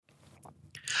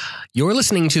You're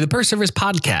listening to the Per Service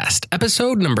Podcast,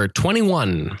 episode number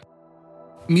 21.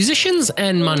 Musicians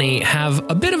and money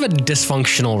have a bit of a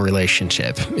dysfunctional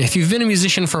relationship. If you've been a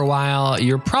musician for a while,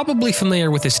 you're probably familiar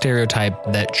with the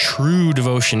stereotype that true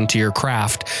devotion to your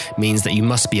craft means that you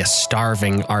must be a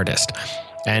starving artist.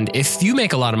 And if you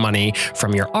make a lot of money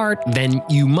from your art, then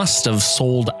you must have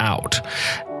sold out.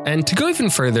 And to go even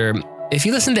further, if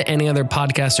you listen to any other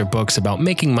podcasts or books about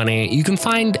making money, you can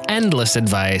find endless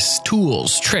advice,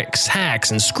 tools, tricks,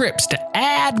 hacks, and scripts to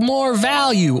add more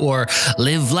value or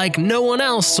live like no one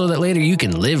else so that later you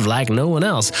can live like no one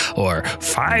else, or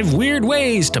 5 weird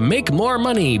ways to make more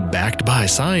money backed by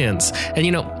science. And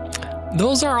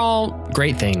those are all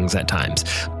great things at times,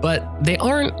 but they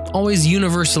aren't always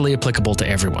universally applicable to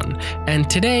everyone. And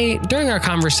today, during our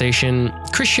conversation,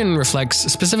 Christian reflects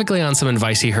specifically on some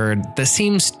advice he heard that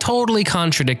seems totally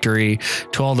contradictory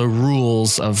to all the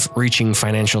rules of reaching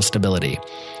financial stability.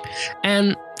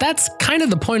 And that's kind of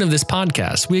the point of this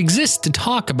podcast. We exist to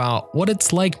talk about what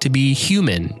it's like to be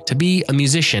human, to be a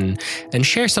musician, and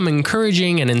share some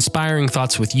encouraging and inspiring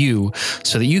thoughts with you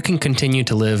so that you can continue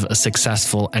to live a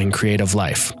successful and creative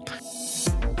life.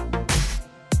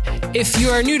 If you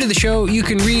are new to the show, you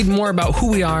can read more about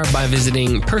who we are by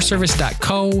visiting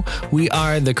perservice.co. We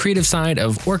are the creative side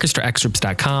of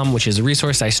orchestraexcerpts.com, which is a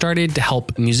resource I started to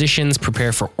help musicians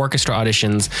prepare for orchestra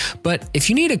auditions. But if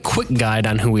you need a quick guide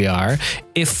on who we are,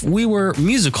 if we were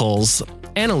musicals,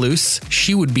 Anna Luce,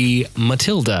 she would be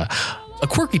Matilda, a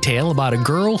quirky tale about a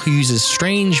girl who uses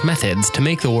strange methods to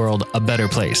make the world a better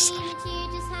place.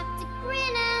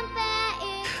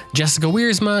 Jessica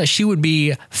Wiersma, she would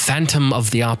be Phantom of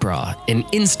the Opera, an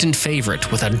instant favorite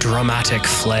with a dramatic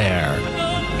flair.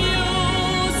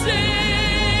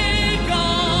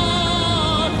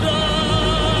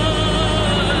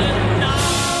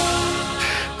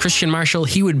 Christian Marshall,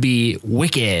 he would be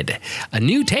Wicked, a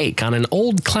new take on an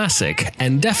old classic,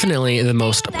 and definitely the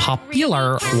most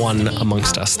popular one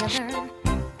amongst us.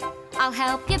 I'll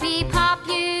help you be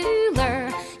popular.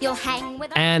 You'll hang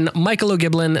with. And Michael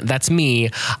O'Giblin, that's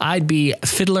me. I'd be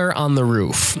Fiddler on the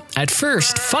Roof. At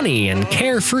first, funny and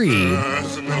carefree.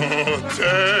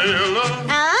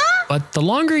 But the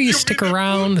longer you stick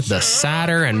around, the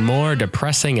sadder and more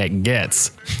depressing it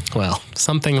gets. Well,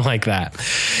 something like that.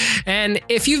 And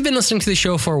if you've been listening to the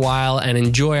show for a while and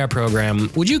enjoy our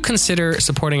program, would you consider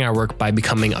supporting our work by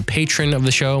becoming a patron of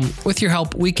the show? With your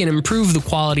help, we can improve the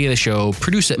quality of the show,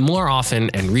 produce it more often,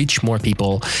 and reach more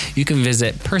people. You can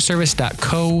visit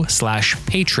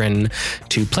perservice.co/patron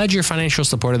to pledge your financial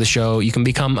support of the show. You can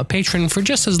become a patron for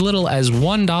just as little as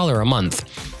 $1 a month.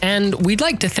 And we'd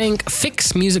like to thank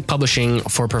Fix Music Publishing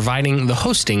for providing the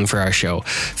hosting for our show.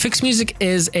 Fix Music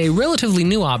is a relatively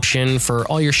new option for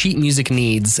all your sheet music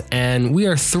needs, and we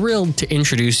are thrilled to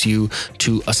introduce you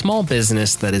to a small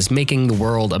business that is making the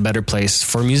world a better place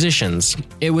for musicians.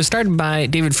 It was started by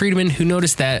David Friedman, who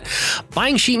noticed that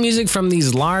buying sheet music from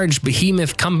these large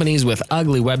behemoth companies with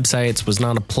ugly websites was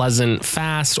not a pleasant,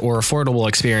 fast, or affordable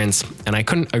experience, and I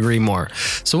couldn't agree more.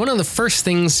 So one of the first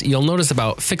things you'll notice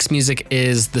about Fix Music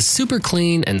is the super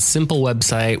clean and simple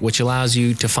website, which allows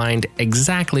you to find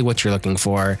exactly what you're looking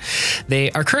for.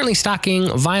 They are currently stocking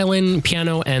violin,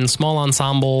 piano, and small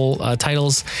ensemble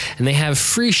titles, and they have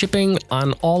free shipping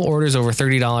on all orders over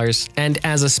 $30. And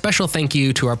as a special thank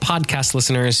you to our podcast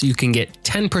listeners, you can get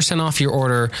 10% off your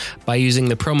order by using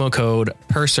the promo code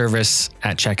PERSERVICE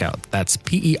at checkout. That's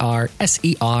PERSERVICE.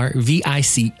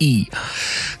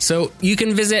 So you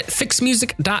can visit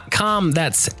fixmusic.com.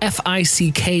 That's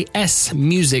FICKS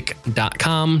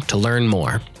music.com to learn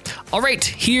more. All right,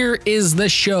 here is the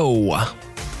show.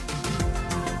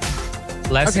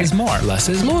 Less is more. Less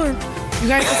is more. You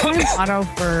guys have been motto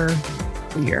for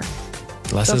a year.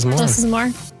 Less is more. Less is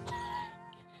more.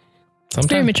 It's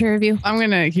very mature of you. I'm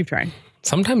going to keep trying.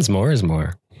 Sometimes more is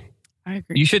more. I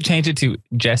agree. You should change it to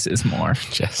Jess is more.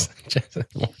 Jess is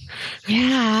more.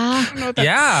 Yeah.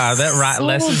 Yeah, that right. So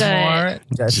Less is good. more.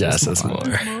 Jess is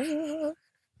more.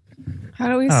 How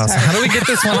do we start? So how do we get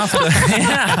this one off the...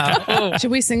 Yeah.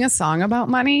 Should we sing a song about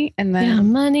money and then... Yeah,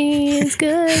 money is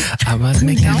good. I was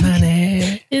making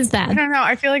money. Is I that? don't know.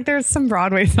 I feel like there's some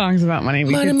Broadway songs about money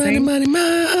we Money, could money, sing. money,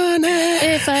 money.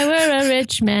 If I were a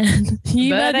rich man.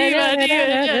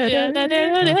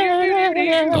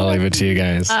 I'll leave it to you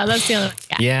guys. That's the other one.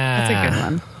 Yeah. Yeah. That's a good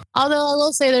one. Although I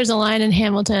will say there's a line in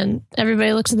Hamilton.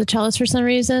 Everybody looks at the cellist for some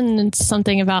reason, and it's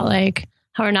something about like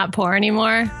how we're not poor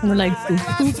anymore. And we're like,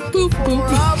 boop, boop, boop, boop,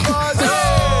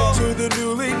 boop. To the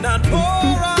newly not poor.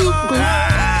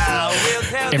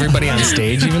 everybody on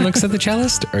stage even looks at the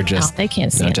cellist, or just they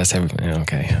can't see no, it. just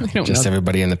okay, don't just know.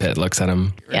 everybody in the pit looks at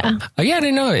him. Yeah. Oh yeah, I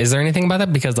didn't know. Is there anything about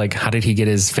that? Because like, how did he get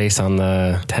his face on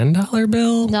the $10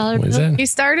 bill? What is bill? it? He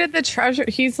started the treasure.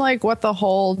 He's like what the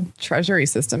whole treasury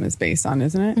system is based on,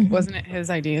 isn't it? Wasn't it his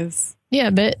ideas? Yeah,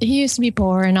 but he used to be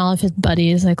poor, and all of his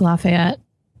buddies, like Lafayette,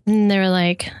 and they were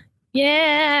like,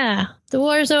 yeah, the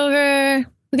war's over.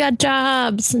 We got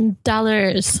jobs and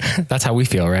dollars. That's how we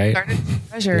feel, right? Started the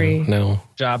treasury. No,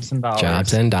 Jobs and dollars.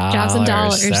 jobs and dollars. Jobs and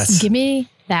dollars. That's- Give me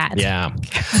that. Yeah.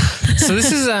 So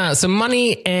this is so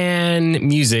money and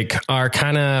music are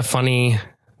kind of funny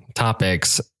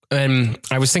topics. And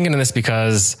I was thinking of this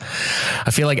because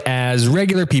I feel like as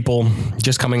regular people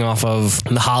just coming off of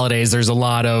the holidays, there's a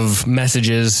lot of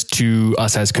messages to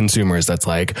us as consumers that's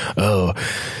like, oh,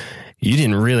 you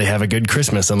didn't really have a good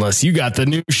Christmas unless you got the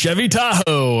new Chevy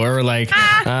Tahoe, or like,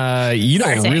 you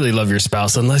don't really love your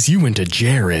spouse unless you went to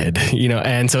Jared, you know?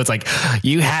 And so it's like,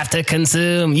 you have to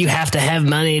consume, you have to have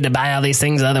money to buy all these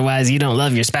things. Otherwise you don't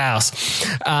love your spouse.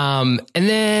 And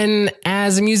then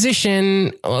as a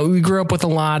musician, we grew up with a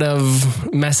lot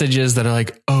of messages that are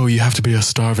like, oh, you have to be a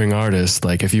starving artist.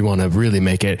 Like if you want to really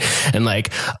make it, and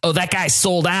like, oh, that guy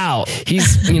sold out.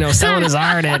 He's, you know, selling his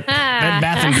art at Bed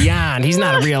Bath and Beyond. He's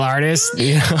not a real artist.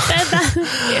 You know?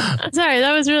 Sorry,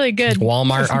 that was really good.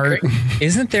 Walmart art.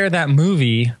 Isn't there that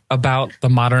movie about the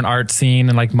modern art scene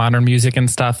and like modern music and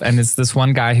stuff? And it's this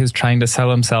one guy who's trying to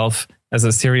sell himself as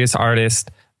a serious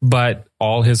artist, but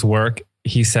all his work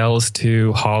he sells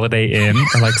to Holiday Inn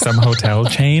or like some hotel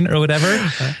chain or whatever.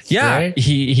 Yeah. Right.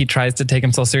 He tries to take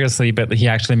himself seriously, but he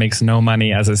actually makes no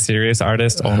money as a serious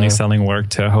artist, only selling work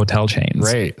to hotel chains.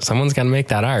 Right. Someone's got to make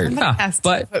that art. Yeah, Has to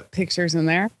but put pictures in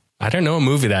there. I don't know what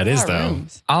movie that is, though.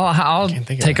 Rooms. I'll think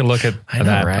of take a look at I know,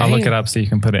 that. right? I'll look it up so you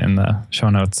can put it in the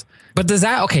show notes. But does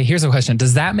that, okay, here's a question.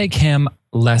 Does that make him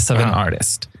less of an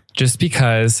artist just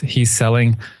because he's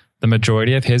selling the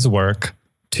majority of his work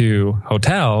to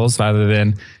hotels rather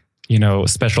than, you know,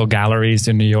 special galleries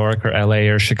in New York or LA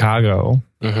or Chicago?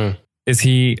 Mm-hmm. Is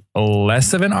he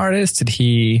less of an artist? Did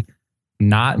he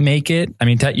not make it? I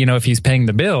mean, you know, if he's paying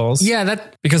the bills. Yeah,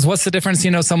 that. Because what's the difference? You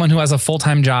know, someone who has a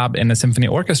full-time job in a symphony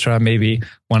orchestra, maybe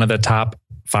one of the top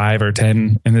 5 or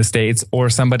 10 in the States, or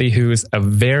somebody who's a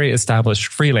very established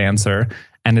freelancer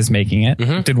and is making it.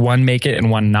 Mm-hmm. Did one make it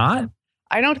and one not?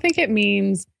 I don't think it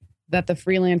means that the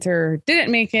freelancer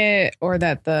didn't make it or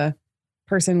that the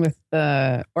person with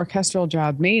the orchestral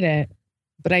job made it.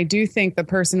 But I do think the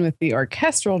person with the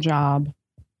orchestral job,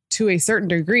 to a certain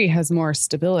degree, has more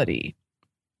stability.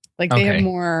 Like they have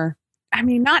more, I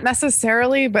mean, not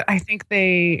necessarily, but I think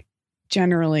they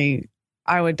generally,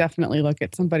 I would definitely look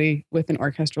at somebody with an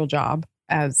orchestral job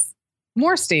as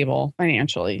more stable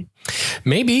financially.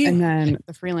 Maybe. And then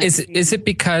the freelance. Is it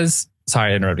because,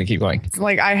 sorry, I interrupted, keep going.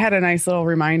 Like I had a nice little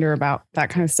reminder about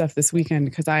that kind of stuff this weekend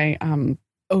because I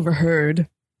overheard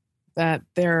that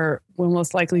there will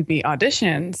most likely be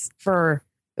auditions for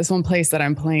this one place that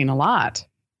I'm playing a lot.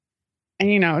 And,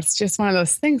 you know, it's just one of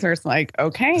those things where it's like,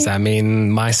 okay. Does that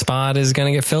mean my spot is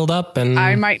going to get filled up? And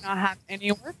I might not have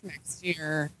any work next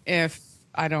year if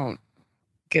I don't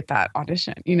get that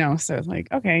audition, you know? So it's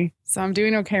like, okay, so I'm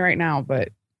doing okay right now, but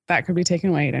that could be taken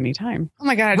away at any time. Oh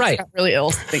my God, I just got really ill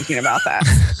thinking about that.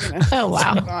 You know? Oh,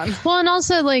 wow. Well, and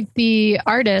also like the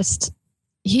artist,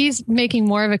 he's making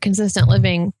more of a consistent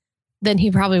living than he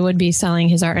probably would be selling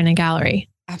his art in a gallery.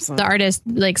 Absolutely. The artist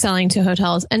like selling to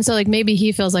hotels. And so like maybe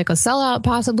he feels like a sellout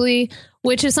possibly,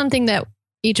 which is something that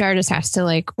each artist has to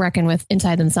like reckon with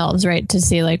inside themselves, right? To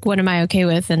see like, what am I okay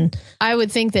with? And I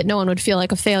would think that no one would feel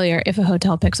like a failure if a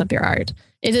hotel picks up your art.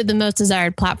 Is it the most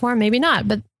desired platform? Maybe not.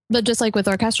 But just like with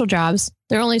orchestral jobs,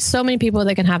 there are only so many people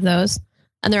that can have those.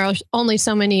 And there are only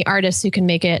so many artists who can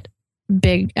make it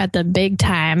big at the big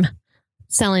time,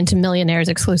 selling to millionaires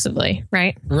exclusively,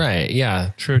 right? Right.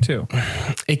 Yeah. True too.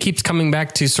 It keeps coming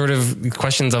back to sort of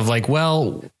questions of like,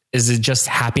 well, is it just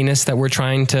happiness that we're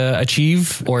trying to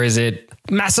achieve, or is it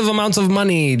massive amounts of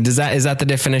money? Is that the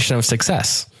definition of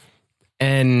success?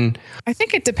 And I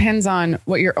think it depends on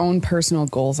what your own personal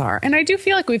goals are. And I do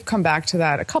feel like we've come back to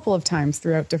that a couple of times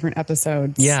throughout different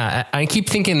episodes. yeah, I keep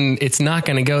thinking it's not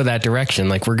going to go that direction.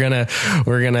 Like we're going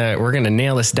to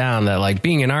nail this down that like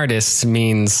being an artist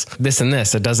means this and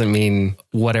this. It doesn't mean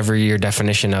whatever your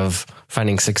definition of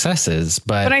finding successes.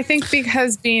 But I think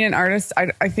because being an artist,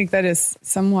 I think that is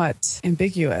somewhat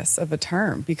ambiguous of a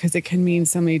term because it can mean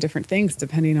so many different things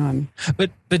depending on.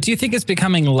 But do you think it's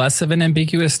becoming less of an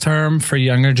ambiguous term for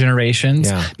younger generations?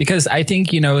 Yeah. Because I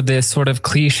think, this sort of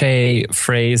cliche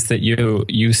phrase that you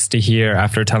used to hear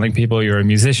after telling people you're a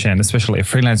musician, especially a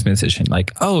freelance musician,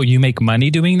 like, oh, you make money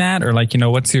doing that? Or like,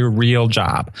 what's your real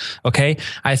job? Okay.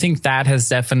 I think that has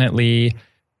definitely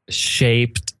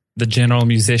shaped the general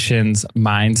musician's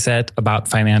mindset about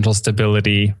financial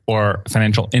stability or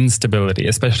financial instability,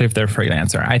 especially if they're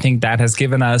freelancer. I think that has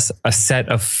given us a set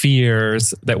of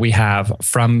fears that we have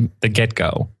from the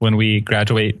get-go. When we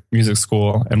graduate music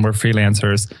school and we're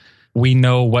freelancers, we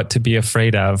know what to be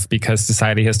afraid of because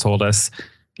society has told us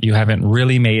you haven't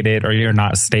really made it or you're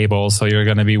not stable, so you're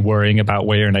going to be worrying about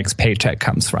where your next paycheck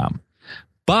comes from.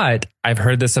 But I've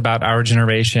heard this about our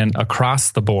generation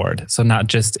across the board. So not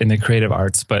just in the creative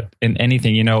arts, but in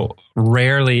anything,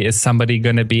 rarely is somebody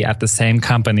going to be at the same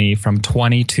company from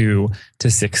 22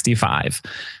 to 65.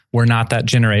 We're not that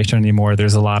generation anymore.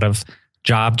 There's a lot of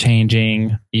job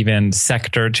changing, even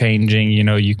sector changing.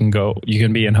 You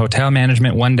can be in hotel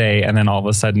management one day and then all of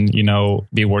a sudden,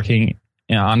 be working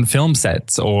on film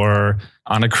sets or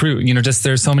on a crew, just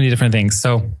there's so many different things.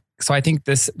 So I think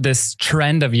this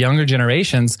trend of younger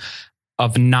generations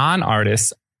of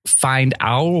non-artists find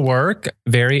our work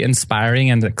very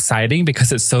inspiring and exciting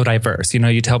because it's so diverse.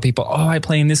 You tell people, oh, I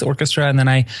play in this orchestra and then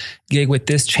I gig with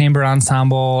this chamber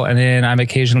ensemble and then I'm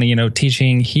occasionally,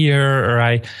 teaching here,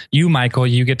 or you, Michael,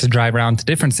 you get to drive around to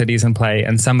different cities and play,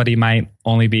 and somebody might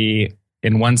only be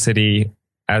in one city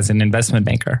as an investment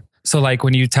banker. So like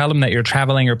when you tell them that you're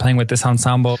traveling or playing with this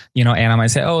ensemble, Anna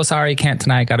might say, oh, sorry, can't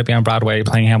tonight. Got to be on Broadway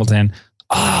playing Hamilton.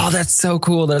 Oh, that's so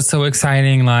cool. That's so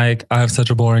exciting. Like I have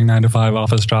such a boring 9-to-5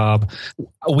 office job.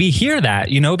 We hear that,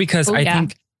 because I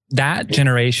think that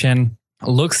generation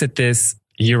looks at this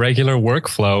irregular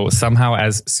workflow somehow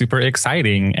as super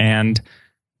exciting and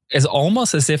is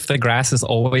almost as if the grass is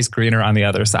always greener on the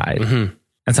other side. Mm-hmm.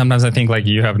 And sometimes I think like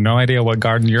you have no idea what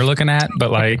garden you're looking at,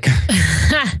 but like...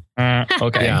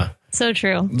 okay. Yeah. So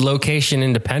true. Location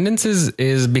independence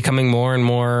is becoming more and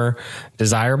more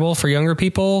desirable for younger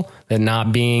people, than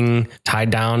not being tied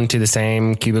down to the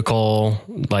same cubicle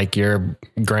like your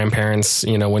grandparents,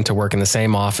 went to work in the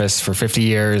same office for 50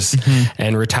 years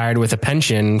and retired with a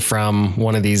pension from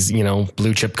one of these,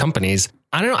 blue chip companies.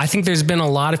 I don't know. I think there's been a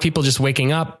lot of people just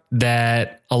waking up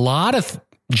that a lot of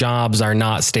jobs are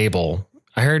not stable.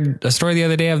 I heard a story the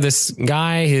other day of this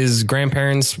guy, his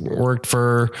grandparents worked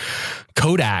for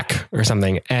Kodak or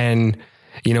something and,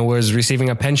 was receiving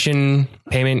a pension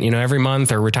payment, every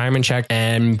month or retirement check,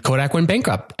 and Kodak went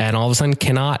bankrupt and all of a sudden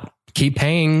cannot keep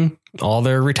paying all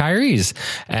their retirees.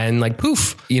 And like,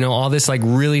 poof, all this like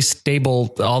really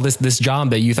stable, all this job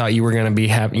that you thought you were going to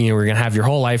you were going to have your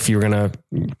whole life. You were going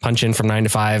to punch in from 9 to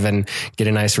 5 and get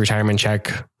a nice retirement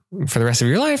check for the rest of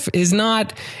your life it's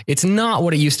not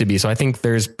what it used to be. So I think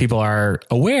people are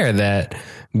aware that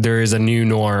there is a new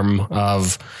norm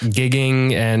of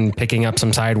gigging and picking up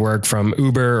some side work from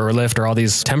Uber or Lyft or all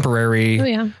these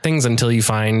temporary things until you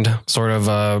find sort of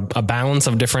a balance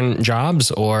of different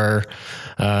jobs or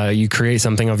you create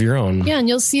something of your own. Yeah. And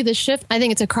you'll see the shift. I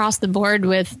think it's across the board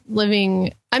with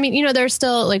living. I mean, there's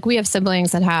still like, we have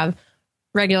siblings that have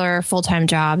regular full-time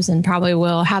jobs and probably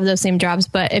will have those same jobs.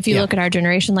 But if you look at our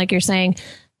generation, like you're saying,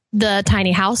 the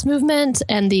tiny house movement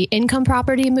and the income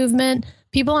property movement,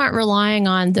 people aren't relying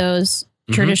on those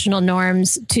traditional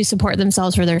norms to support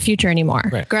themselves for their future anymore.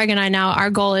 Right. Greg and I now,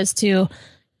 our goal is to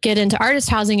get into artist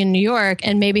housing in New York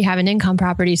and maybe have an income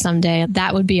property someday.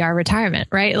 That would be our retirement,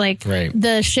 right? Like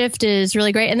the shift is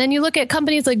really great. And then you look at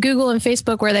companies like Google and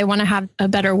Facebook where they want to have a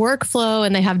better workflow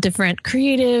and they have different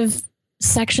creative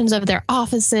sections of their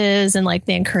offices and like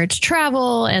they encourage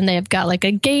travel and they've got like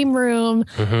a game room.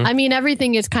 I mean,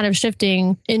 everything is kind of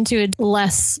shifting into a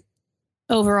less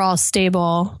overall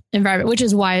stable environment, which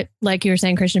is why, like you were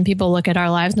saying, Christian, people look at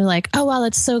our lives and they're like, oh, wow,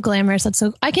 that's so glamorous.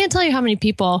 I can't tell you how many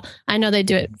people, I know they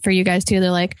do it for you guys too. They're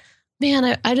like,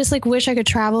 man, I just like wish I could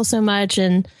travel so much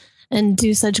and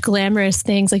do such glamorous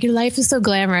things. Like your life is so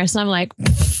glamorous. And I'm like,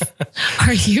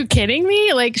 are you kidding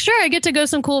me? Like, sure, I get to go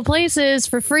some cool places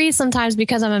for free sometimes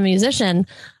because I'm a musician,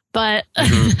 but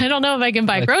I don't know if I can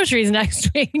buy groceries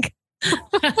next week.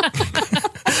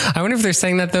 I wonder if they're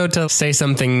saying that though to say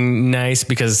something nice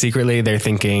because secretly they're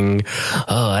thinking,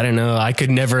 oh, I don't know, I could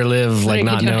never live like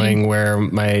not knowing where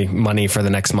my money for the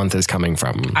next month is coming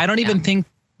from. I don't even think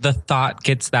the thought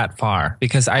gets that far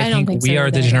because I think we are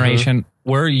the generation,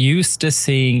 we're used to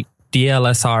seeing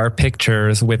DLSR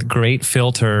pictures with great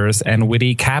filters and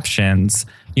witty captions.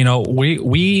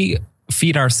 We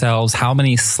feed ourselves how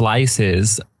many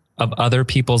slices of other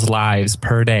people's lives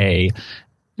per day,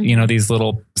 you know, these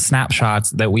little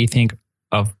snapshots that we think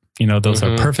of, you know, those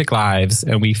are perfect lives,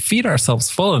 and we feed ourselves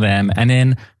full of them. And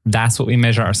then that's what we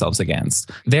measure ourselves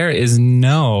against. There is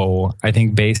no, I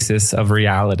think, basis of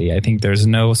reality. I think there's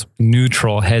no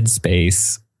neutral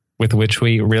headspace with which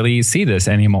we really see this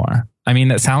anymore. I mean,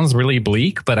 that sounds really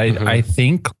bleak, but I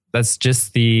think that's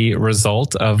just the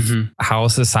result of how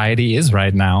society is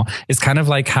right now. It's kind of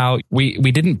like how we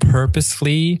didn't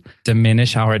purposefully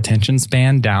diminish our attention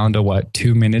span down to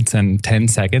 2 minutes and 10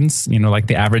 seconds, you know, like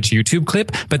the average YouTube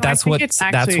clip. But that's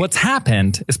what's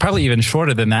happened. It's probably even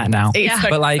shorter than that now.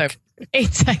 But like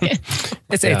 8 seconds.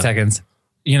 It's 8 seconds,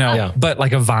 you know, but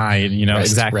like a Vine, you know,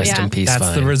 exactly. Rest in peace, that's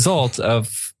Vine. the result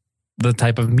of the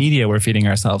type of media we're feeding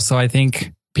ourselves. So I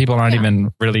think people aren't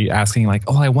even really asking like,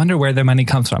 oh, I wonder where their money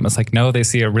comes from. It's like, no, they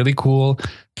see a really cool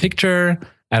picture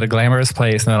at a glamorous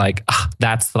place and they're like,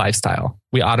 that's the lifestyle.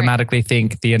 We automatically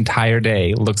think the entire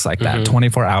day looks like that.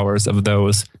 24 hours of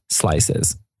those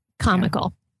slices.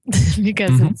 Comical.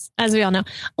 Because it's, as we all know.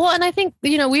 Well, and I think,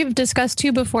 you know, we've discussed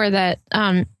too before that,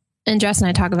 and Jess and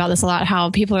I talk about this a lot,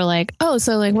 how people are like, oh,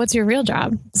 so like, what's your real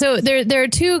job? So there are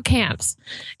two camps.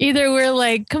 Either we're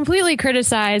like completely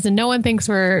criticized and no one thinks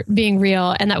we're being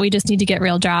real and that we just need to get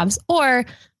real jobs, or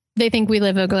they think we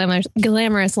live a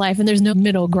glamorous life and there's no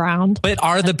middle ground. But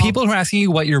are the people who are asking you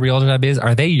what your real job is,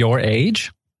 are they your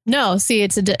age? No, see,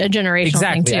 it's a generational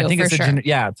thing too. I think for it's sure.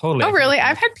 yeah, totally. Oh, really?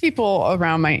 I've had people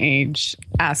around my age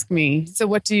ask me, so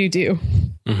what do you do?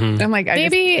 I'm like,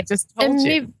 I just told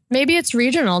you. Maybe it's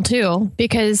regional too,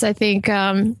 because I think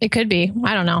it could be.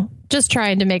 I don't know. Just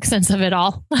trying to make sense of it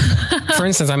all. For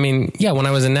instance, I mean, when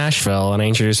I was in Nashville and I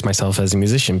introduced myself as a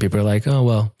musician, people are like, oh,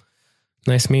 well,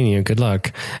 nice meeting you. Good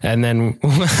luck. And then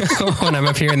when I'm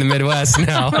up here in the Midwest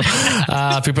now,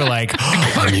 people are like,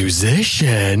 oh, a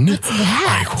musician?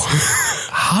 Like,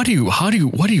 what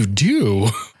do you do?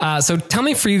 So tell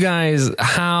me, for you guys,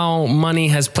 how money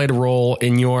has played a role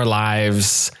in your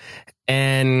lives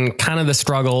and kind of the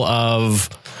struggle of,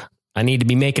 I need to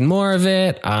be making more of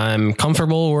it, I'm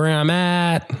comfortable where I'm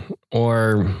at,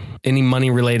 or any money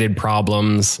related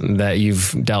problems that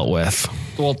you've dealt with.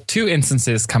 Well, two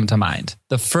instances come to mind.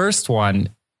 The first one,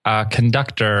 a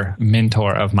conductor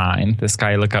mentor of mine, this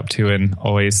guy I look up to and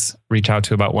always reach out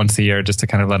to about once a year just to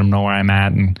kind of let him know where I'm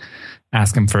at and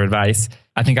ask him for advice.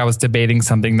 I think I was debating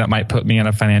something that might put me in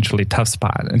a financially tough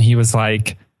spot. And he was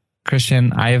like,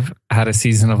 Christian, I've had a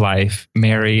season of life,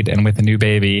 married and with a new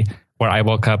baby, where I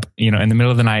woke up, in the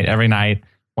middle of the night, every night,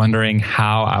 wondering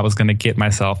how I was going to get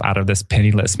myself out of this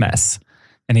penniless mess.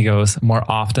 And he goes, more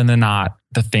often than not,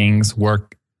 the things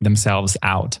work themselves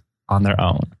out on their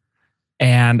own.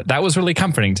 And that was really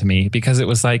comforting to me, because it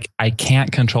was like, I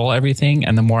can't control everything.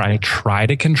 And the more I try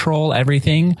to control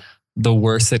everything, the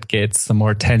worse it gets, the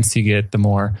more tense you get, the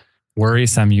more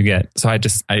worrisome you get. So I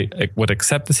would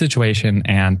accept the situation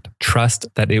and trust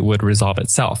that it would resolve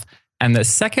itself. And the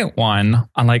second one,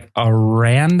 on like a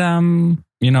random,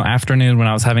 afternoon when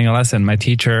I was having a lesson, my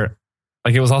teacher,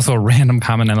 like, it was also a random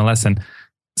comment in the lesson,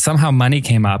 somehow money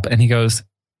came up and he goes,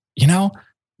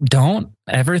 don't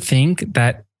ever think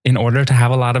that in order to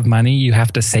have a lot of money, you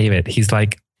have to save it. He's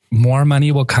like, more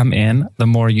money will come in the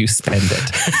more you spend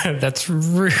it. That's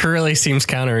really seems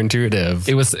counterintuitive.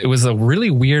 It was a really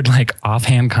weird, like,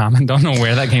 offhand comment. Don't know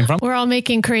where that came from. We're all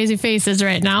making crazy faces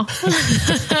right now.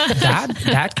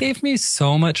 that gave me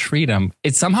so much freedom.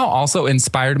 It somehow also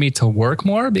inspired me to work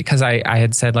more, because I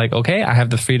had said, like, okay, I have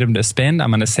the freedom to spend. I'm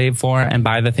going to save for and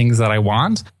buy the things that I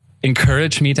want.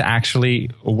 Encouraged me to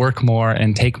actually work more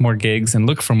and take more gigs and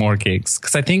look for more gigs.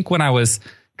 Because I think when I was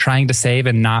trying to save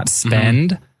and not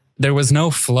spend, there was no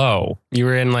flow. You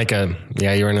were in like a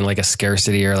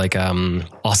scarcity or like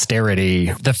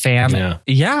austerity. The fam.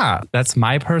 Yeah, that's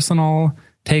my personal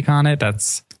take on it.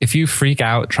 That's, if you freak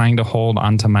out trying to hold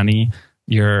onto money,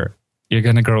 you're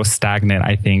going to grow stagnant,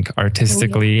 I think,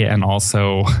 artistically and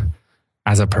also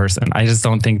as a person. I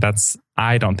don't think that's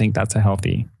a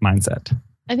healthy mindset.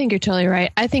 I think you're totally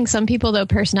right. I think some people, though,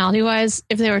 personality wise,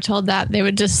 if they were told that, they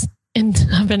would just end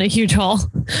up in a huge hole.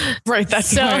 Right. That's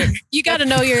so why you got to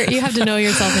know you have to know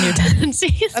yourself and your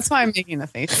tendencies. That's why I'm making the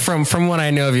face. From what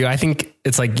I know of you, I think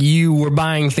it's like you were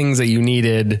buying things that you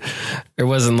needed. It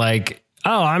wasn't like,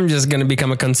 oh, I'm just going to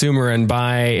become a consumer and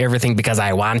buy everything because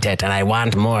I want it and I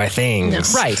want more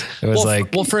things. No. Right. It was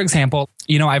well, for example,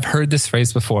 I've heard this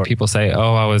phrase before. People say,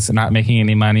 oh, I was not making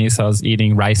any money, so I was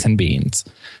eating rice and beans.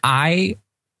 I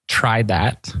tried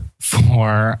that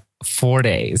for 4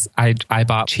 days. I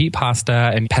bought cheap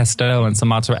pasta and pesto and some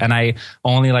mozzarella, and I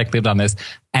only like lived on this.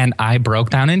 And I broke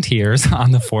down in tears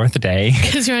on the 4th day.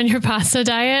 Because you're on your pasta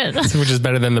diet. Which is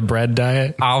better than the bread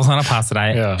diet. I was on a pasta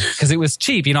diet because it was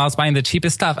cheap. I was buying the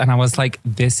cheapest stuff, and I was like,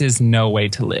 this is no way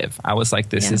to live. I was like,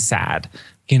 this is sad,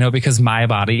 because my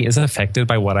body is affected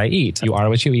by what I eat. You are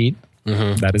what you eat.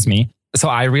 Mm-hmm. That is me. So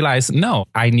I realized, no,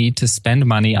 I need to spend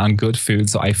money on good food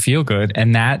so I feel good.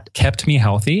 And that kept me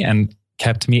healthy and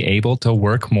kept me able to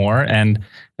work more and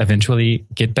eventually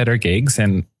get better gigs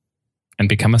and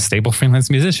become a stable freelance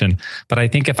musician. But I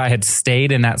think if I had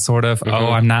stayed in that sort of,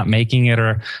 I'm not making it,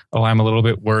 or, I'm a little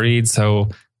bit worried, so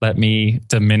let me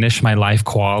diminish my life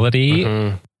quality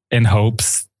in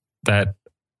hopes that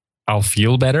I'll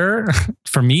feel better.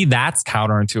 For me, that's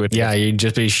counterintuitive. Yeah, you'd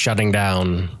just be shutting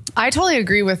down. I totally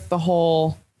agree with the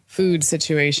whole food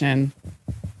situation.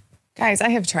 Guys, I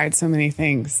have tried so many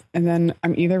things, and then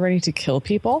I'm either ready to kill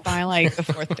people by like the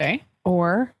 4th day,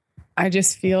 or I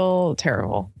just feel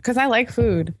terrible because I like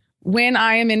food. When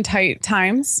I am in tight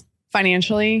times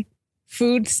financially,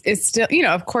 food is still,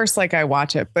 of course, like I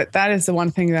watch it, but that is the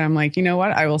one thing that I'm like, you know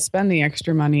what? I will spend the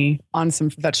extra money on some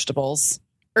vegetables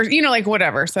or, like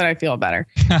whatever, so that I feel better.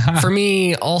 For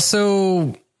me,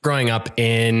 also growing up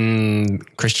in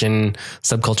Christian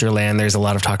subculture land, there's a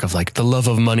lot of talk of like the love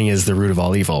of money is the root of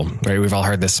all evil, right? We've all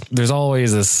heard this. There's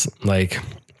always this like,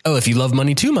 if you love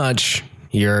money too much,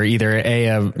 you're either a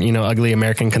ugly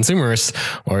American consumerist,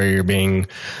 or you're being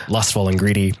lustful and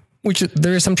greedy, which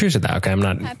there is some truth to that. Okay. I'm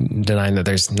not denying that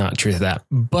there's not truth to that,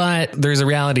 but there's a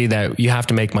reality that you have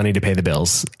to make money to pay the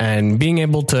bills, and being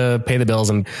able to pay the bills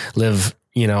and live,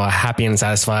 a happy and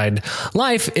satisfied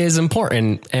life is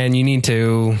important. And you need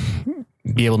to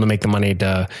be able to make the money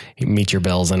to meet your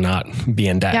bills and not be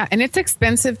in debt. Yeah. And it's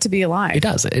expensive to be alive.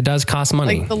 It does cost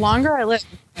money. Like the longer I live,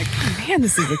 like, oh, man,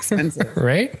 this is expensive.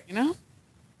 Right?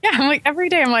 Yeah, I'm like, every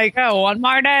day I'm like, one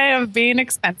more day of being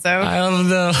expensive. I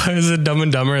love is it Dumb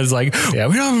and Dumber is like, we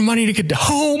don't have money to get to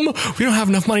home. We don't have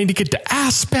enough money to get to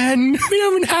Aspen. We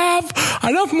don't even have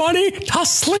enough money to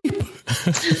sleep.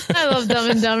 I love Dumb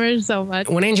and Dumber so much.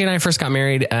 When Angie and I first got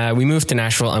married, we moved to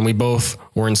Nashville and we both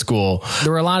were in school.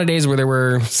 There were a lot of days where there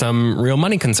were some real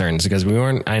money concerns because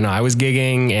I was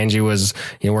gigging. Angie was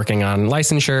working on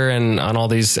licensure and on all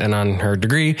these and on her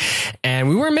degree, and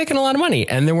we weren't making a lot of money.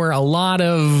 And there were a lot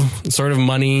of sort of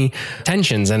money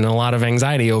tensions and a lot of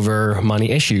anxiety over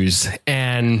money issues.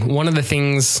 And one of the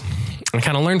things I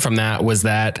kind of learned from that was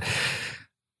that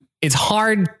it's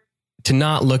hard to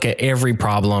not look at every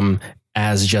problem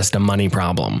as just a money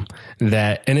problem.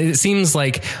 And it seems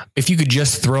like if you could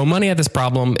just throw money at this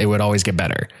problem, it would always get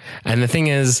better. And the thing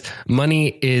is, money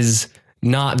is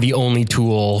not the only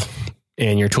tool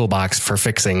in your toolbox for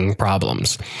fixing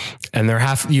problems. And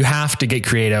you have to get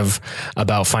creative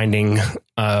about finding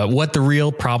what the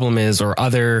real problem is or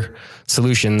other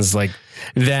solutions like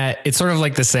that. It's sort of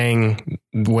like the saying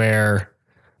where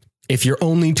if your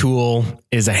only tool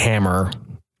is a hammer,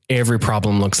 every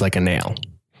problem looks like a nail.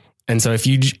 And so if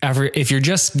you're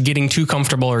just getting too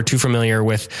comfortable or too familiar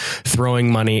with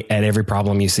throwing money at every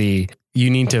problem you see, you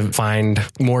need to find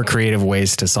more creative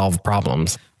ways to solve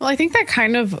problems. Well, I think that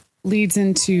kind of leads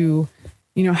into,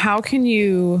 how can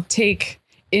you take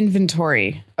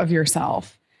inventory of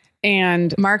yourself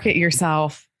and market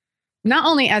yourself, not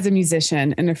only as a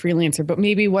musician and a freelancer, but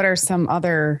maybe what are some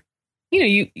other,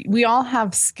 we all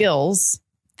have skills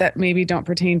that maybe don't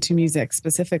pertain to music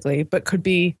specifically, but could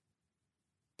be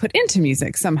put into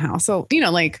music somehow. So,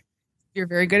 like you're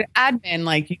very good at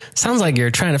admin. Sounds like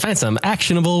you're trying to find some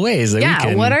actionable ways that we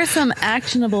can. What are some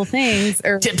actionable things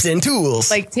or tips and tools?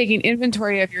 Like taking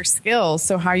inventory of your skills.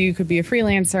 So how you could be a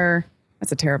freelancer.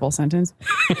 That's a terrible sentence.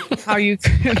 How you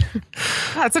could,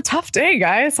 it's a tough day,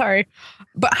 guys. Sorry.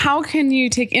 But how can you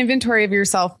take inventory of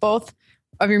yourself, both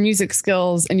of your music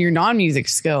skills and your non-music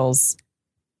skills,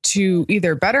 to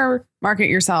either better market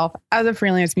yourself as a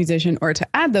freelance musician or to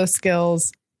add those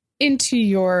skills into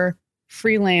your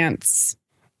freelance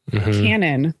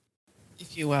canon,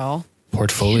 if you will,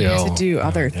 portfolio to do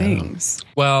other things?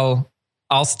 Well,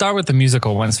 I'll start with the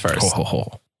musical ones first.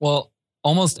 Well,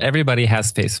 almost everybody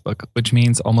has Facebook, which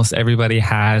means almost everybody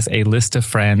has a list of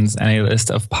friends and a list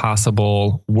of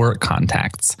possible work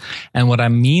contacts. And what I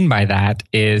mean by that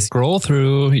is scroll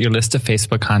through your list of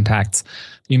Facebook contacts.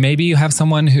 Maybe you have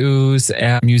someone who's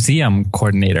a museum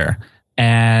coordinator,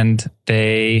 and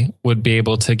they would be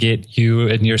able to get you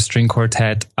and your string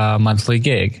quartet a monthly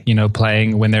gig,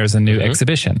 playing when there's a new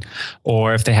exhibition.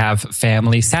 Or if they have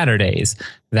family Saturdays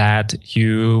that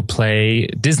you play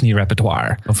Disney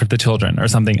repertoire for the children or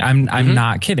something. I'm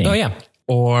not kidding. Oh, yeah.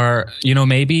 Or,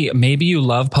 maybe you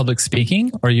love public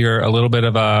speaking, or you're a little bit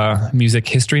of a music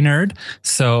history nerd.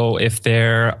 So if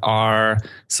there are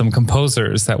some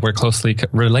composers that were closely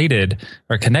related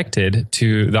or connected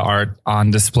to the art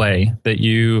on display, that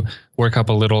you work up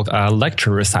a little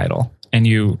lecture recital and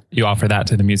you offer that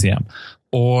to the museum.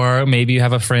 Or maybe you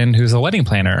have a friend who's a wedding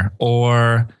planner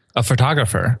or a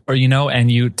photographer, or,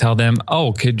 and you tell them,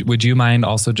 oh, would you mind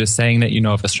also just saying that you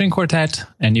know of a string quartet,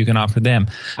 and you can offer them.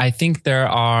 I think there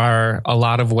are a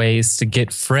lot of ways to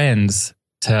get friends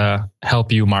to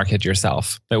help you market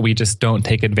yourself that we just don't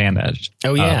take advantage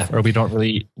of, or we don't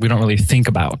really think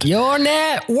about. Your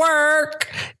network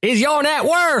is your net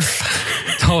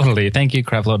worth. Totally. Thank you,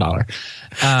 Creflo Dollar.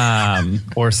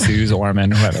 Or Suze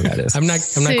Orman, whoever that is. I'm not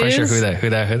quite sure who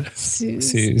that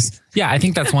Suze. Yeah, I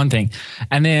think that's one thing.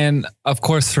 And then, of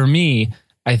course, for me,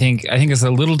 I think it's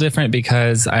a little different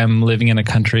because I'm living in a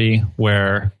country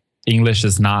where English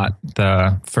is not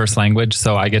the first language.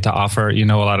 So I get to offer, a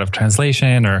lot of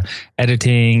translation or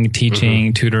editing,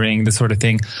 teaching, tutoring, this sort of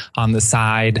thing on the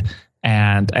side.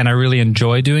 And I really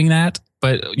enjoy doing that.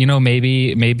 But,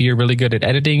 maybe you're really good at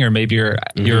editing, or maybe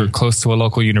you're close to a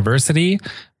local university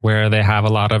where they have a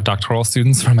lot of doctoral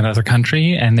students from another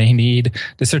country and they need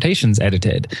dissertations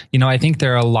edited. I think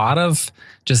there are a lot of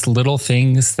just little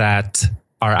things that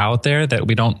are out there that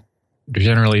we don't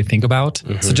generally think about.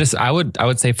 So just, I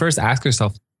would say first ask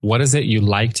yourself, what is it you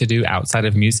like to do outside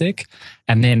of music?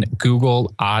 And then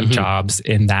Google odd jobs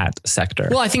in that sector.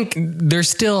 Well, I think there's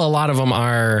still a lot of them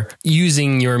are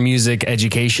using your music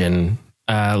education.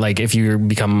 Like if you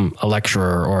become a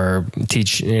lecturer or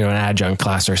teach, an adjunct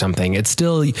class or something, it's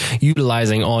still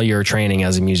utilizing all your training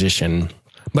as a musician.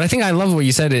 But I think I love what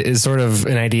you said is sort of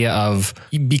an idea of,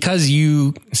 because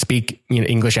you speak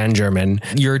English and German,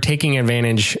 you're taking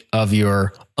advantage of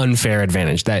your unfair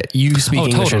advantage that you speak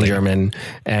English and German,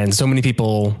 and so many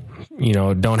people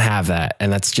don't have that.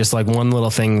 And that's just like one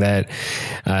little thing that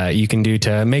you can do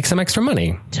to make some extra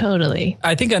money. Totally.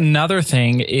 I think another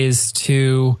thing is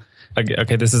to,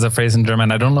 okay, this is a phrase in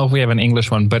German. I don't know if we have an English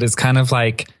one, but it's kind of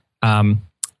like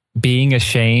being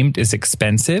ashamed is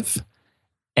expensive.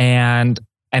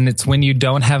 And it's when you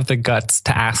don't have the guts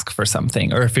to ask for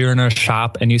something, or if you're in a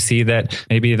shop and you see that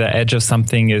maybe the edge of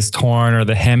something is torn or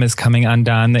the hem is coming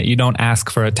undone, that you don't ask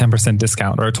for a 10%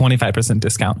 discount or a 25%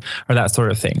 discount or that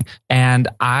sort of thing. And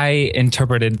I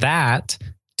interpreted that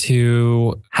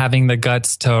to having the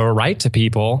guts to write to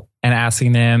people and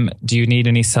asking them, do you need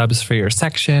any subs for your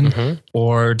section?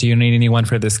 Or do you need anyone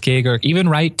for this gig? Or even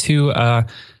write to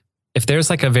if there's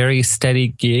like a very steady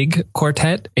gig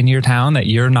quartet in your town that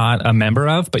you're not a member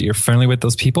of, but you're friendly with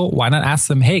those people, why not ask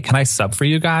them, hey, can I sub for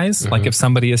you guys? Like if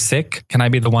somebody is sick, can I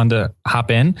be the one to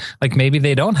hop in? Like maybe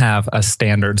they don't have a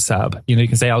standard sub. You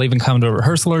can say, I'll even come to a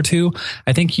rehearsal or two.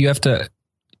 I think you have to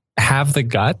have the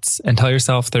guts and tell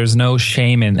yourself there's no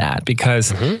shame in that,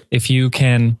 because if you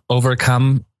can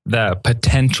overcome the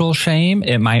potential shame,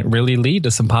 it might really lead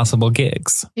to some possible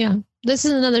gigs. Yeah. This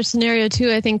is another scenario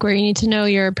too, I think, where you need to know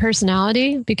your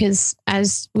personality, because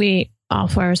as we all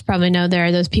four of us probably know, there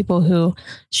are those people who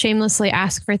shamelessly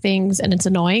ask for things and it's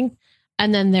annoying.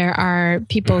 And then there are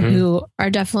people who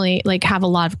are definitely like have a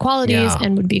lot of qualities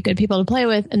and would be good people to play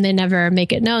with, and they never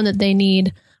make it known that they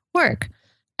need work.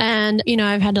 And,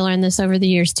 I've had to learn this over the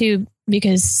years too,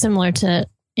 because similar to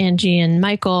Angie and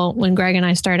Michael, when Greg and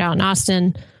I started out in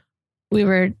Austin, we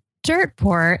were dirt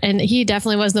poor, and he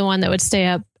definitely was the one that would stay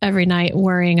up every night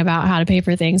worrying about how to pay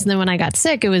for things. And then when I got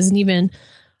sick, it was an even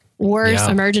worse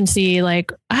emergency.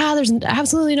 Like, there's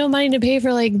absolutely no money to pay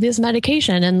for like this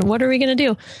medication, and what are we going to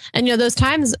do? And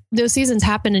those seasons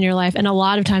happen in your life, and a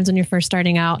lot of times when you're first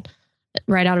starting out,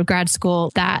 right out of grad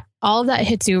school, that all of that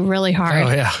hits you really hard.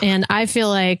 And I feel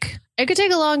like it could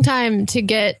take a long time to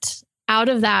get out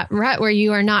of that rut where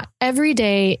you are not every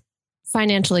day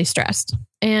financially stressed.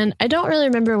 And I don't really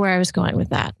remember where I was going with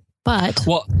that, but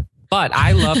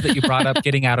I love that you brought up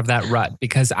getting out of that rut,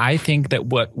 because I think that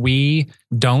what we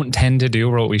don't tend to do,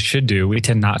 or what we should do, we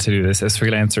tend not to do this as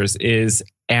freelancers, is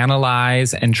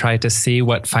analyze and try to see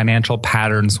what financial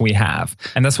patterns we have.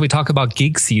 And that's what we talk about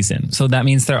gig season. So that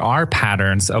means there are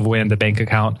patterns of when the bank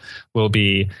account will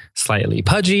be slightly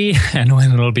pudgy and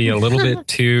when it'll be a little bit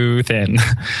too thin.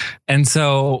 And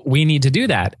so we need to do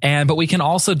that. But we can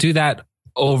also do that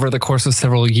over the course of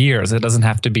several years. It doesn't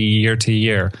have to be year to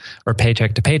year or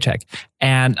paycheck to paycheck.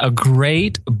 And a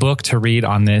great book to read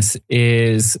on this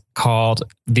is called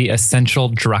The Essential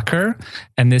Drucker.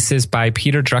 And this is by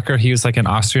Peter Drucker. He was like an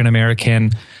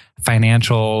Austrian-American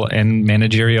financial and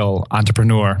managerial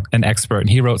entrepreneur and expert. And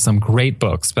he wrote some great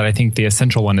books, but I think the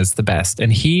essential one is the best.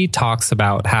 And he talks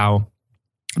about how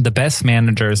the best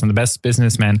managers and the best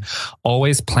businessmen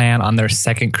always plan on their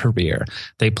second career.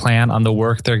 They plan on the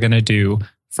work they're going to do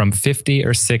from 50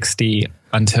 or 60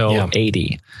 until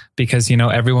 80, because, you know,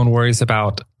 everyone worries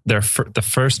about the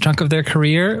first chunk of their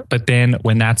career. But then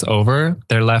when that's over,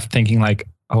 they're left thinking like,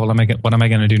 oh, what am I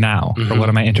going to do now? Or what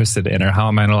am I interested in? Or how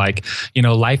am I going to, like, you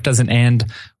know, life doesn't end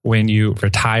when you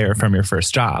retire from your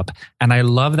first job. And I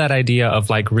love that idea of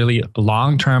like really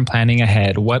long-term planning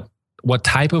ahead. What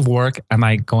type of work am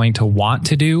I going to want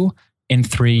to do in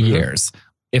 3 years?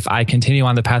 If I continue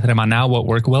on the path that I'm on now, what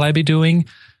work will I be doing?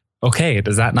 Okay,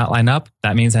 does that not line up?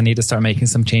 That means I need to start making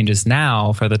some changes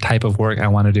now for the type of work I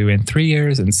want to do in 3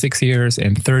 years, in 6 years,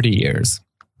 in 30 years.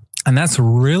 And that's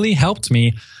really helped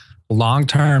me long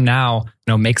term now,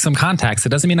 you know, make some contacts. It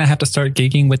doesn't mean I have to start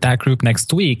gigging with that group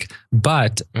next week,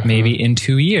 but maybe in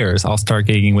 2 years, I'll start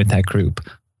gigging with that group.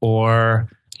 Or,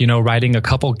 you know, writing a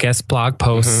couple guest blog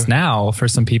posts now for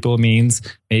some people means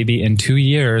maybe in 2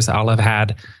 years, I'll have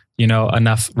had, you know,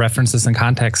 enough references and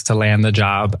context to land the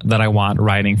job that I want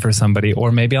writing for somebody.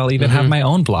 Or maybe I'll even have my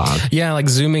own blog. Yeah, like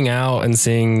zooming out and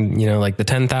seeing, you know, like the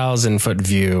 10,000 foot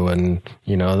view, and,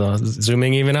 you know,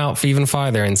 zooming even out even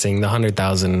farther and seeing the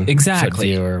 100,000 foot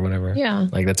view or whatever. Yeah.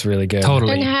 Like that's really good.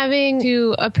 Totally. And having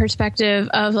a perspective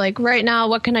of like, right now,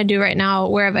 what can I do right now?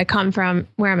 Where have I come from?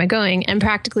 Where am I going? And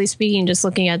practically speaking, just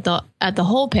looking at the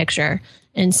whole picture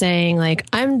and saying like,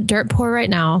 I'm dirt poor right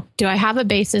now. Do I have a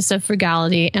basis of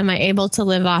frugality? Am I able to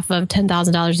live off of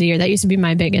 $10,000 a year? That used to be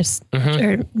my biggest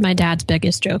or my dad's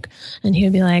biggest joke. And he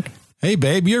would be like, hey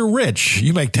babe, you're rich.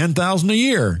 You make $10,000 a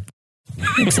year.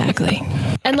 Exactly.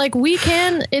 And like, we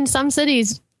can in some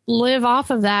cities live off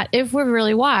of that if we're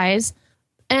really wise.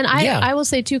 And I will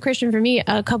say too, Christian, for me,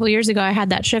 a couple of years ago, I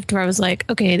had that shift where I was like,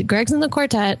 okay, Greg's in the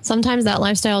quartet. Sometimes that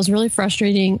lifestyle is really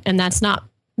frustrating, and that's not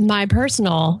my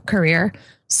personal career.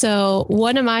 So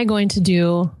what am I going to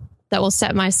do that will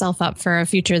set myself up for a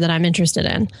future that I'm interested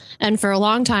in? And for a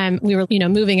long time, we were, you know,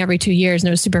 moving every 2 years, and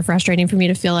it was super frustrating for me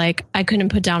to feel like I couldn't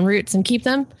put down roots and keep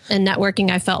them. And networking,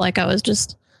 I felt like I was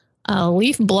just a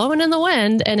leaf blowing in the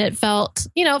wind, and it felt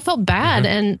bad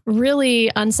and really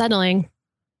unsettling.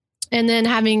 And then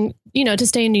having, you know, to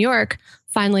stay in New York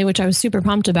finally, which I was super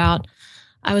pumped about,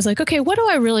 I was like, okay, what do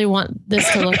I really want this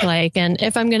to look like? And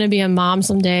if I'm going to be a mom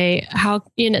someday, how,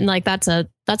 you know, and like, that's a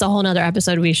whole nother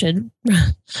episode we should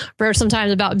for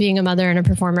sometimes about being a mother and a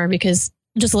performer, because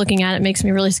just looking at it makes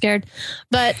me really scared.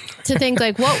 But to think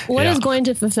like, what is going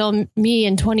to fulfill me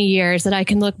in 20 years that I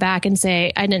can look back and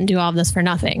say, I didn't do all of this for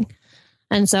nothing.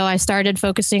 And so I started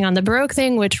focusing on the Baroque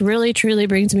thing, which really, truly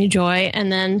brings me joy.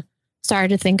 And then started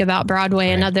to think about Broadway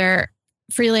and other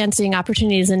freelancing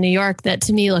opportunities in New York that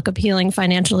to me look appealing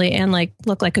financially and like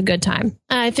look like a good time.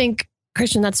 And I think,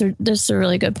 Christian, that's a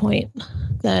really good point,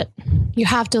 that you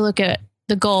have to look at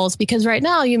the goals, because right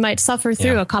now you might suffer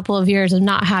through a couple of years of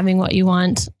not having what you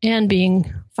want and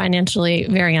being financially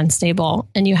very unstable.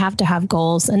 And you have to have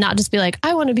goals and not just be like,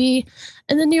 I want to be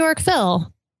in the New York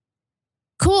Phil.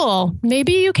 Cool.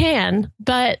 Maybe you can,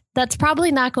 but that's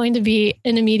probably not going to be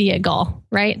an immediate goal,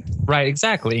 right? Right.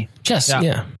 Exactly.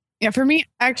 Yeah, for me,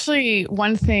 actually,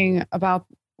 one thing about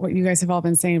what you guys have all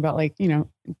been saying about, like, you know,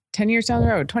 10 years down the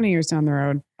road, 20 years down the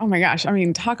road. Oh my gosh. I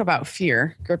mean, talk about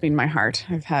fear gripping my heart.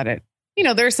 I've had it. You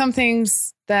know, there are some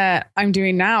things that I'm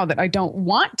doing now that I don't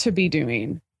want to be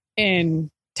doing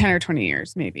in 10 or 20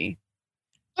 years, maybe.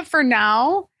 But for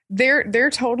now,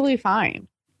 they're totally fine.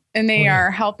 And they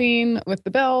are helping with the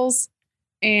bills.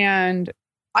 And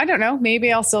I don't know,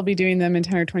 maybe I'll still be doing them in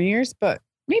 10 or 20 years, but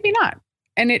maybe not.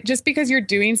 And it just because you're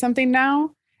doing something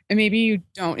now and maybe you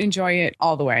don't enjoy it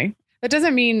all the way, that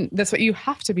doesn't mean that's what you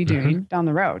have to be doing down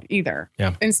the road either.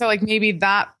 Yeah. And so like maybe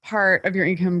that part of your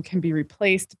income can be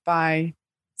replaced by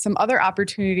some other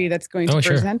opportunity that's going to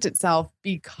present itself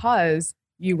because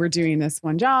you were doing this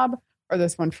one job or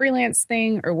this one freelance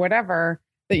thing or whatever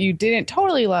that you didn't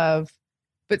totally love,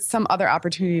 but some other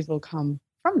opportunities will come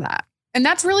from that. And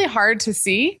that's really hard to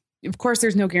see. Of course,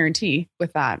 there's no guarantee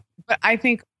with that, but I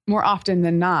think more often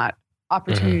than not,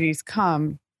 opportunities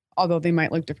come, although they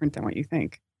might look different than what you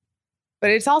think. But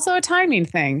it's also a timing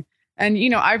thing. And, you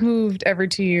know, I've moved every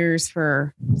 2 years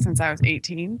since I was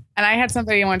 18. And I had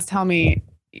somebody once tell me,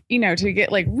 you know, to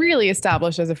get like really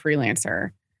established as a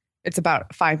freelancer, it's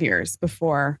about 5 years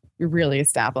before you're really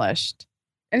established.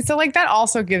 And so like that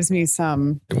also gives me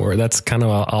some... That's kind of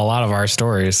a lot of our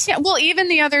stories. Yeah. Well, even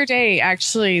the other day,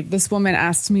 actually, this woman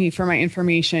asked me for my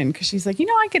information because she's like, you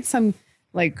know, I get some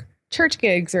like church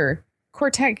gigs or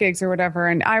quartet gigs or whatever.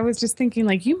 And I was just thinking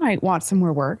like, you might want some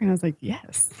more work. And I was like,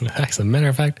 yes. As a matter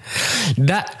of fact,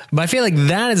 but I feel like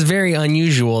that is very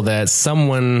unusual that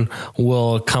someone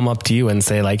will come up to you and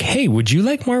say like, hey, would you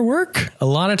like more work? A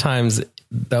lot of times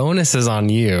the onus is on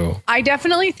you. I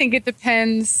definitely think it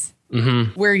depends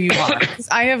where you are. 'Cause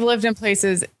I have lived in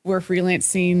places where freelance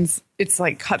scenes, it's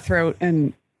like cutthroat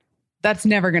and that's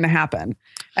never going to happen.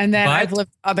 And then I've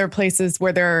lived other places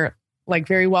where they're like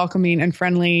very welcoming and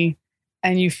friendly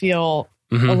and you feel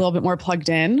a little bit more plugged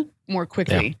in more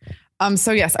quickly. Yeah.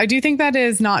 So yes, I do think that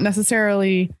is not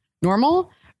necessarily normal,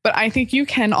 but I think you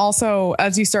can also,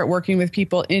 as you start working with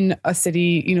people in a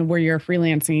city, you know, where you're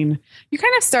freelancing, you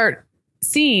kind of start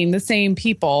seeing the same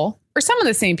people or some of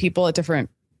the same people at different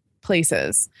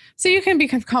places. So you can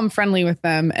become friendly with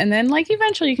them. And then like,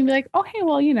 eventually you can be like, oh, hey,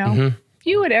 well, you know, if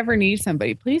you would ever need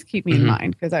somebody, please keep me in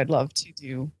mind because I'd love to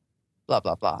do blah,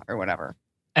 blah, blah, or whatever.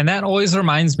 And that always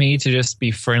reminds me to just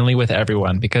be friendly with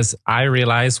everyone because I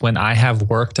realize when I have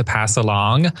work to pass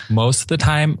along, most of the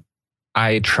time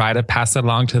I try to pass it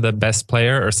along to the best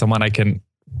player or someone I can,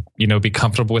 you know, be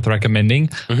comfortable with recommending,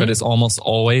 but it's almost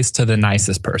always to the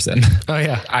nicest person. Oh,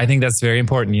 yeah. I think that's very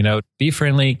important. You know, be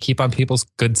friendly, keep on people's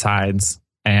good sides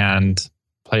and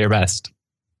play your best.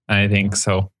 I think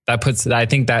so. I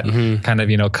think that kind of,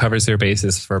 you know, covers their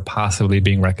basis for possibly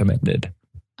being recommended.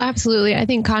 Absolutely. I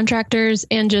think contractors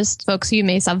and just folks you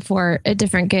may sub for at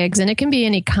different gigs, and it can be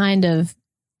any kind of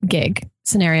gig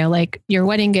scenario, like your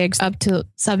wedding gigs up to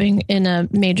subbing in a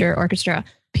major orchestra.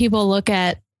 People look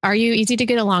at, are you easy to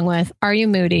get along with? Are you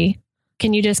moody?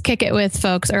 Can you just kick it with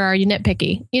folks or are you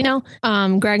nitpicky? You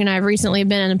know, Greg and I have recently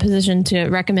been in a position to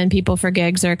recommend people for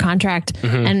gigs or contract.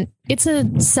 And it's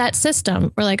a set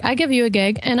system. We're like, I give you a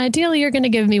gig and ideally you're going to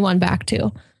give me one back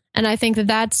too. And I think that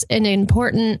that's an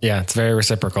important. Yeah, it's very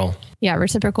reciprocal. Yeah,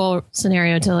 reciprocal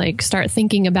scenario to like start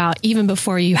thinking about even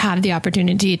before you have the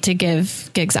opportunity to give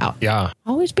gigs out. Yeah.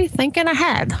 Always be thinking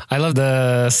ahead. I love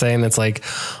the saying that's like,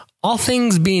 all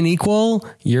things being equal,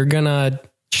 you're going to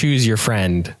choose your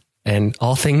friend. And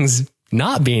all things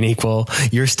not being equal,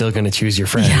 you're still going to choose your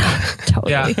friend. Yeah,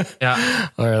 totally. Yeah.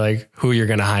 Or like who you're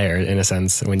going to hire in a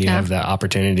sense when you have the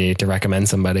opportunity to recommend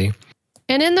somebody.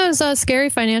 And in those scary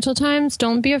financial times,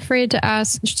 don't be afraid to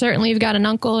ask. Certainly you've got an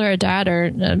uncle or a dad or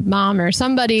a mom or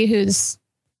somebody who's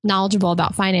knowledgeable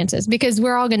about finances, because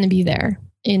we're all going to be there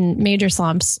in major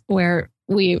slumps where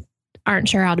we aren't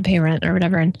sure how to pay rent or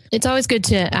whatever. And it's always good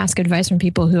to ask advice from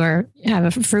people who have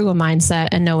a frugal mindset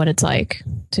and know what it's like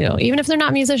too. Even if they're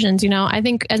not musicians, you know, I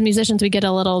think as musicians, we get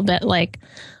a little bit like,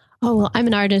 oh, well, I'm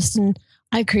an artist and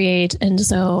I create. And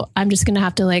so I'm just going to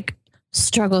have to like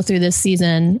struggle through this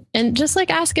season and just like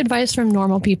ask advice from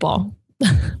normal people.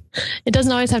 It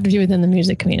doesn't always have to be within the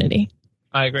music community.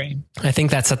 I agree. I think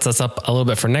that sets us up a little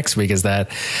bit for next week is that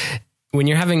when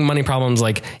you're having money problems,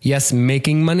 like, yes,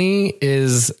 making money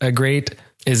is a great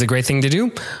thing to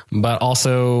do, but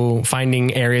also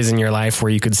finding areas in your life where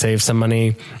you could save some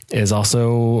money is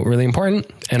also really important.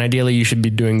 And ideally you should be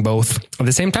doing both at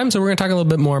the same time. So we're going to talk a little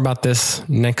bit more about this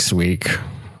next week.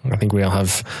 I think we all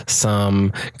have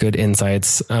some good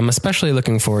insights. I'm especially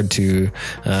looking forward to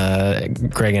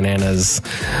Greg and Anna's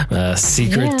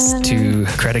secrets to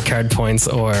credit card points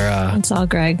or... It's all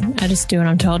Greg. I just do what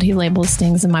I'm told. He labels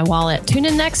things in my wallet. Tune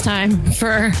in next time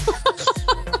for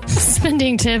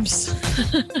spending tips.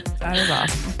 That is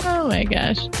awesome. Oh my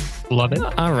gosh. Love it.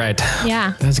 All right.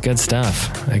 Yeah. That's good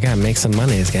stuff. I got to make some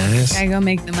monies, guys. Gotta go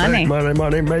make the money.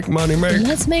 Make money.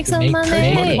 Let's make some Make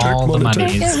money. all the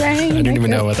monies. I don't even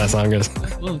know what that song is.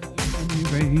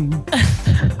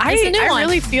 I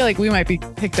really feel like we might be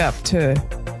picked up to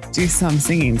do some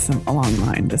singing along the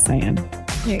line, just saying.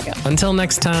 Here you go. Until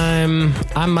next time,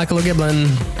 I'm Michael O'Giblin.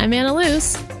 I'm Anna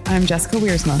Luce. I'm Jessica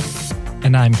Wiersma.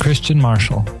 And I'm Christian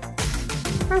Marshall.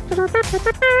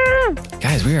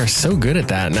 Guys, we are so good at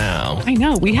that now. I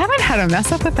know. We haven't had a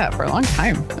mess up with that for a long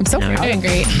time. I'm so proud. We're doing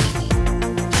great.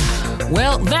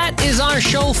 Well, that is our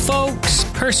show, folks.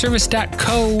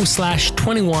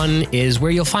 perservice.co/21 is where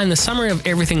you'll find the summary of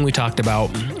everything we talked about.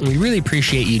 We really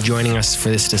appreciate you joining us for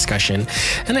this discussion.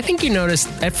 And I think you noticed,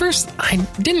 at first, I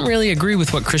didn't really agree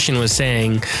with what Christian was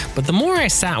saying, but the more I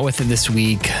sat with it this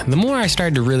week, the more I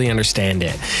started to really understand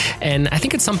it. And I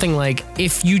think it's something like,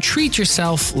 if you treat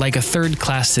yourself like a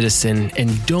third-class citizen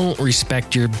and don't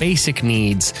respect your basic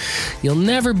needs, you'll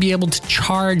never be able to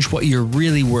charge what you're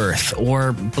really worth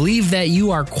or believe that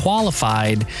you are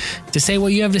qualified to say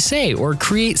what you have to say or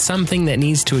create something that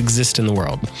needs to exist in the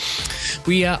world.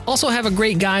 We also have a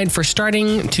great guide for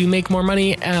starting to make more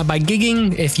money by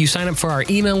gigging. If you sign up for our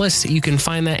email list, you can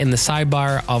find that in the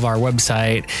sidebar of our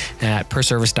website at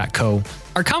perservice.co.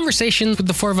 Our conversations with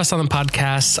the four of us on the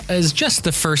podcast is just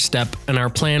the first step in our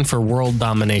plan for world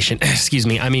domination.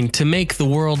 To make the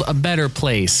world a better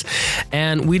place.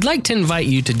 And we'd like to invite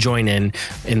you to join in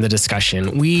the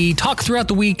discussion. We talk throughout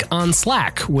the week on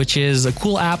Slack, which is a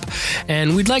cool app,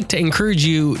 and we'd like to encourage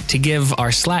you to give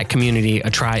our Slack community a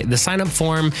try. The sign up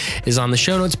form is on the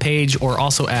show notes page or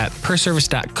also at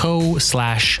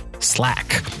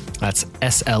perservice.co/Slack. That's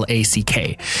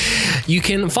SLACK. You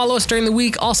can follow us during the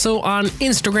week also on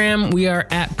Instagram. We are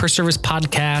at PerService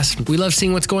Podcast. We love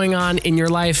seeing what's going on in your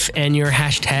life and your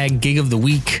hashtag gig of the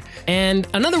week. And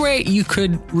another way you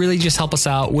could really just help us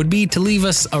out would be to leave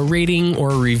us a rating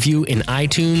or a review in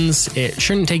iTunes. It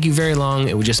shouldn't take you very long.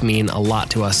 It would just mean a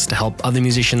lot to us to help other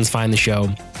musicians find the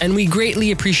show. And we greatly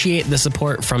appreciate the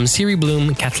support from Siri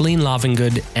Bloom, Kathleen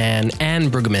Lovingood, and Anne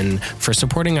Bruggeman for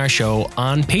supporting our show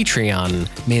on Patreon.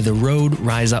 May the road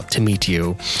rise up to meet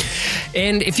you.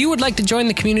 And if you would like to join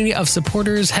the community of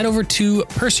supporters, head over to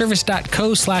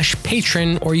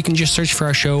perservice.co/patron, or you can just search for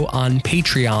our show on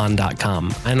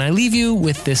patreon.com. And I leave you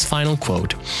with this final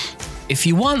quote. If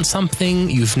you want something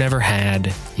you've never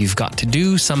had, you've got to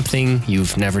do something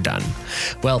you've never done.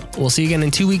 Well, we'll see you again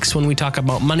in 2 weeks when we talk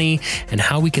about money and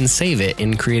how we can save it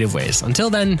in creative ways. Until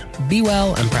then, be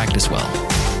well and practice well.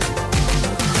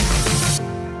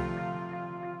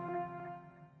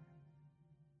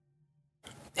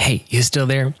 Hey, you still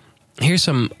there? Here's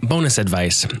some bonus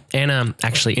advice. Anna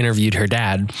actually interviewed her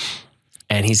dad,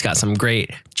 and he's got some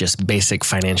great, just basic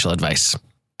financial advice.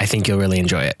 I think you'll really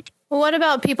enjoy it. What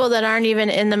about people that aren't even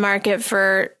in the market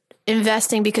for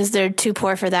investing because they're too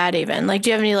poor for that even? Like, do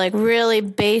you have any really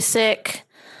basic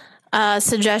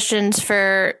suggestions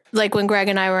for when Greg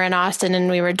and I were in Austin and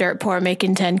we were dirt poor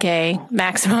making 10K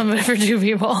maximum for two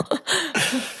people?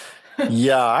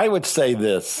 Yeah, I would say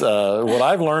this. What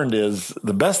I've learned is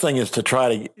the best thing is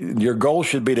to your goal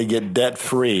should be to get debt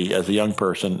free as a young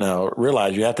person. Now,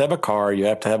 realize you have to have a car, you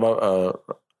have to have a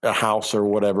house or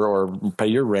whatever, or pay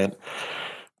your rent.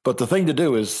 But the thing to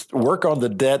do is work on the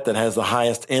debt that has the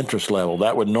highest interest level.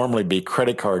 That would normally be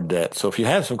credit card debt. So if you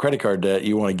have some credit card debt,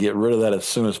 you want to get rid of that as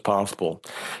soon as possible.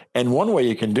 And one way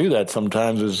you can do that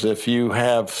sometimes is if you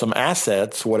have some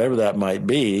assets, whatever that might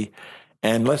be,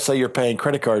 and let's say you're paying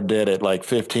credit card debt at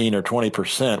 15 or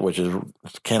 20%, which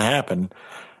can happen.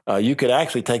 You could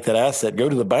actually take that asset, go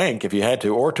to the bank if you had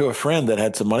to, or to a friend that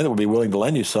had some money that would be willing to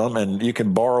lend you some, and you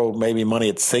can borrow maybe money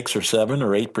at 6 or 7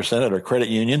 or 8% at a credit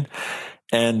union.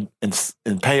 And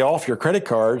pay off your credit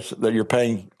cards that you're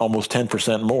paying almost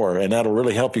 10% more, and that'll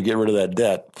really help you get rid of that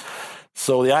debt.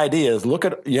 So the idea is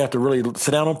you have to really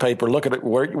sit down on paper, look at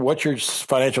what your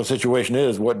financial situation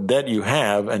is, what debt you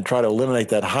have, and try to eliminate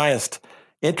that highest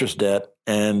interest debt.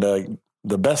 And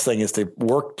the best thing is to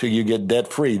work till you get debt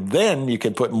free. Then you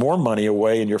can put more money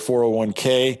away in your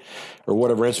 401k or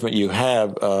whatever instrument you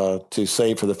have to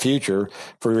save for the future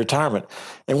for your retirement.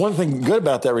 And one thing good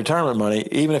about that retirement money,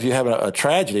 even if you have a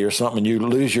tragedy or something and you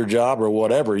lose your job or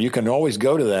whatever, you can always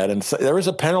go to that. And there is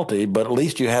a penalty, but at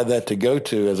least you have that to go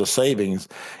to as a savings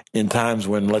in times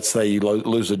when, let's say, you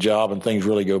lose a job and things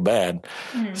really go bad.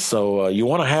 Mm-hmm. So you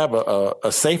want to have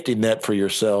a safety net for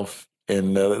yourself.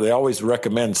 And they always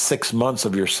recommend 6 months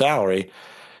of your salary,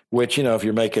 which, if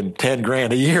you're making 10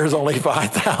 grand a year is only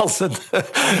 5,000.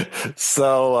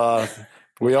 So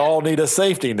we all need a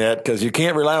safety net because you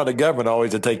can't rely on the government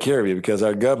always to take care of you because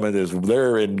our government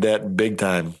they're in debt big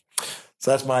time.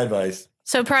 So that's my advice.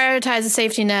 So prioritize a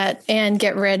safety net and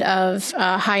get rid of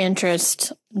high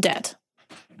interest debt.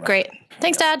 Great.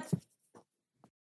 Thanks, Dad.